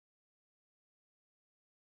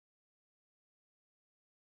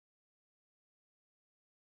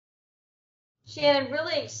Shannon,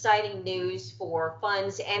 really exciting news for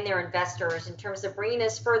funds and their investors in terms of bringing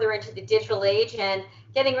us further into the digital age and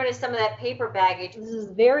getting rid of some of that paper baggage. This is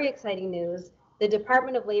very exciting news. The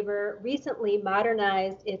Department of Labor recently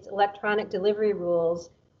modernized its electronic delivery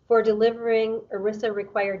rules for delivering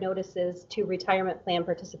ERISA-required notices to retirement plan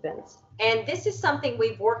participants. And this is something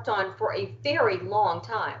we've worked on for a very long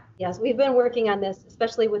time. Yes, we've been working on this,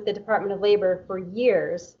 especially with the Department of Labor, for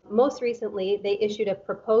years. Most recently, they issued a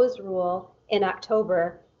proposed rule in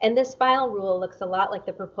October, and this final rule looks a lot like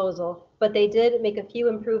the proposal, but they did make a few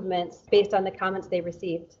improvements based on the comments they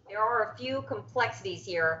received. There are a few complexities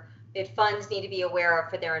here that funds need to be aware of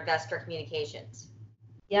for their investor communications.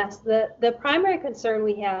 Yes, the primary concern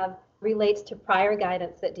we have relates to prior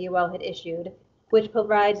guidance that DOL had issued, which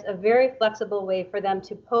provides a very flexible way for them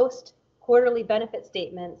to post quarterly benefit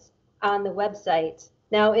statements on the website.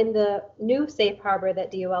 Now, in the new safe harbor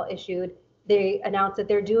that DOL issued, they announced that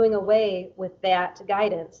they're doing away with that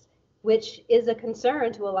guidance, which is a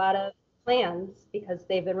concern to a lot of plans because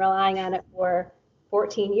they've been relying on it for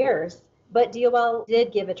 14 years. But DOL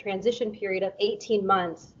did give a transition period of 18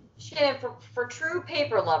 months. Shannon, for true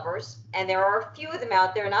paper lovers, and there are a few of them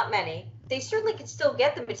out there, not many, they certainly can still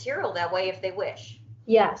get the material that way if they wish.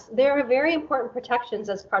 Yes, there are very important protections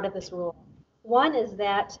as part of this rule. One is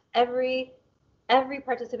that every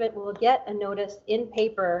participant will get a notice in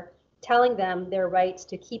paper telling them their rights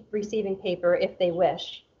to keep receiving paper if they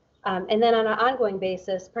wish. And then on an ongoing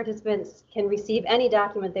basis, participants can receive any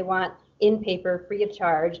document they want in paper free of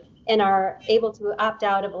charge and are able to opt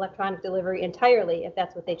out of electronic delivery entirely if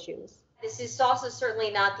that's what they choose. This is also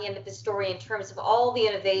certainly not the end of the story in terms of all the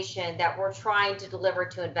innovation that we're trying to deliver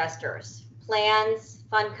to investors. Plans,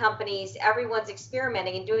 fund companies, everyone's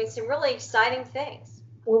experimenting and doing some really exciting things.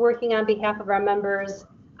 We're working on behalf of our members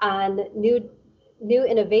on new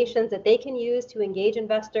innovations that they can use to engage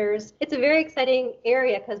investors. It's a very exciting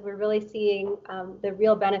area because we're really seeing the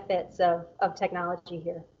real benefits of technology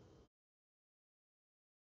here.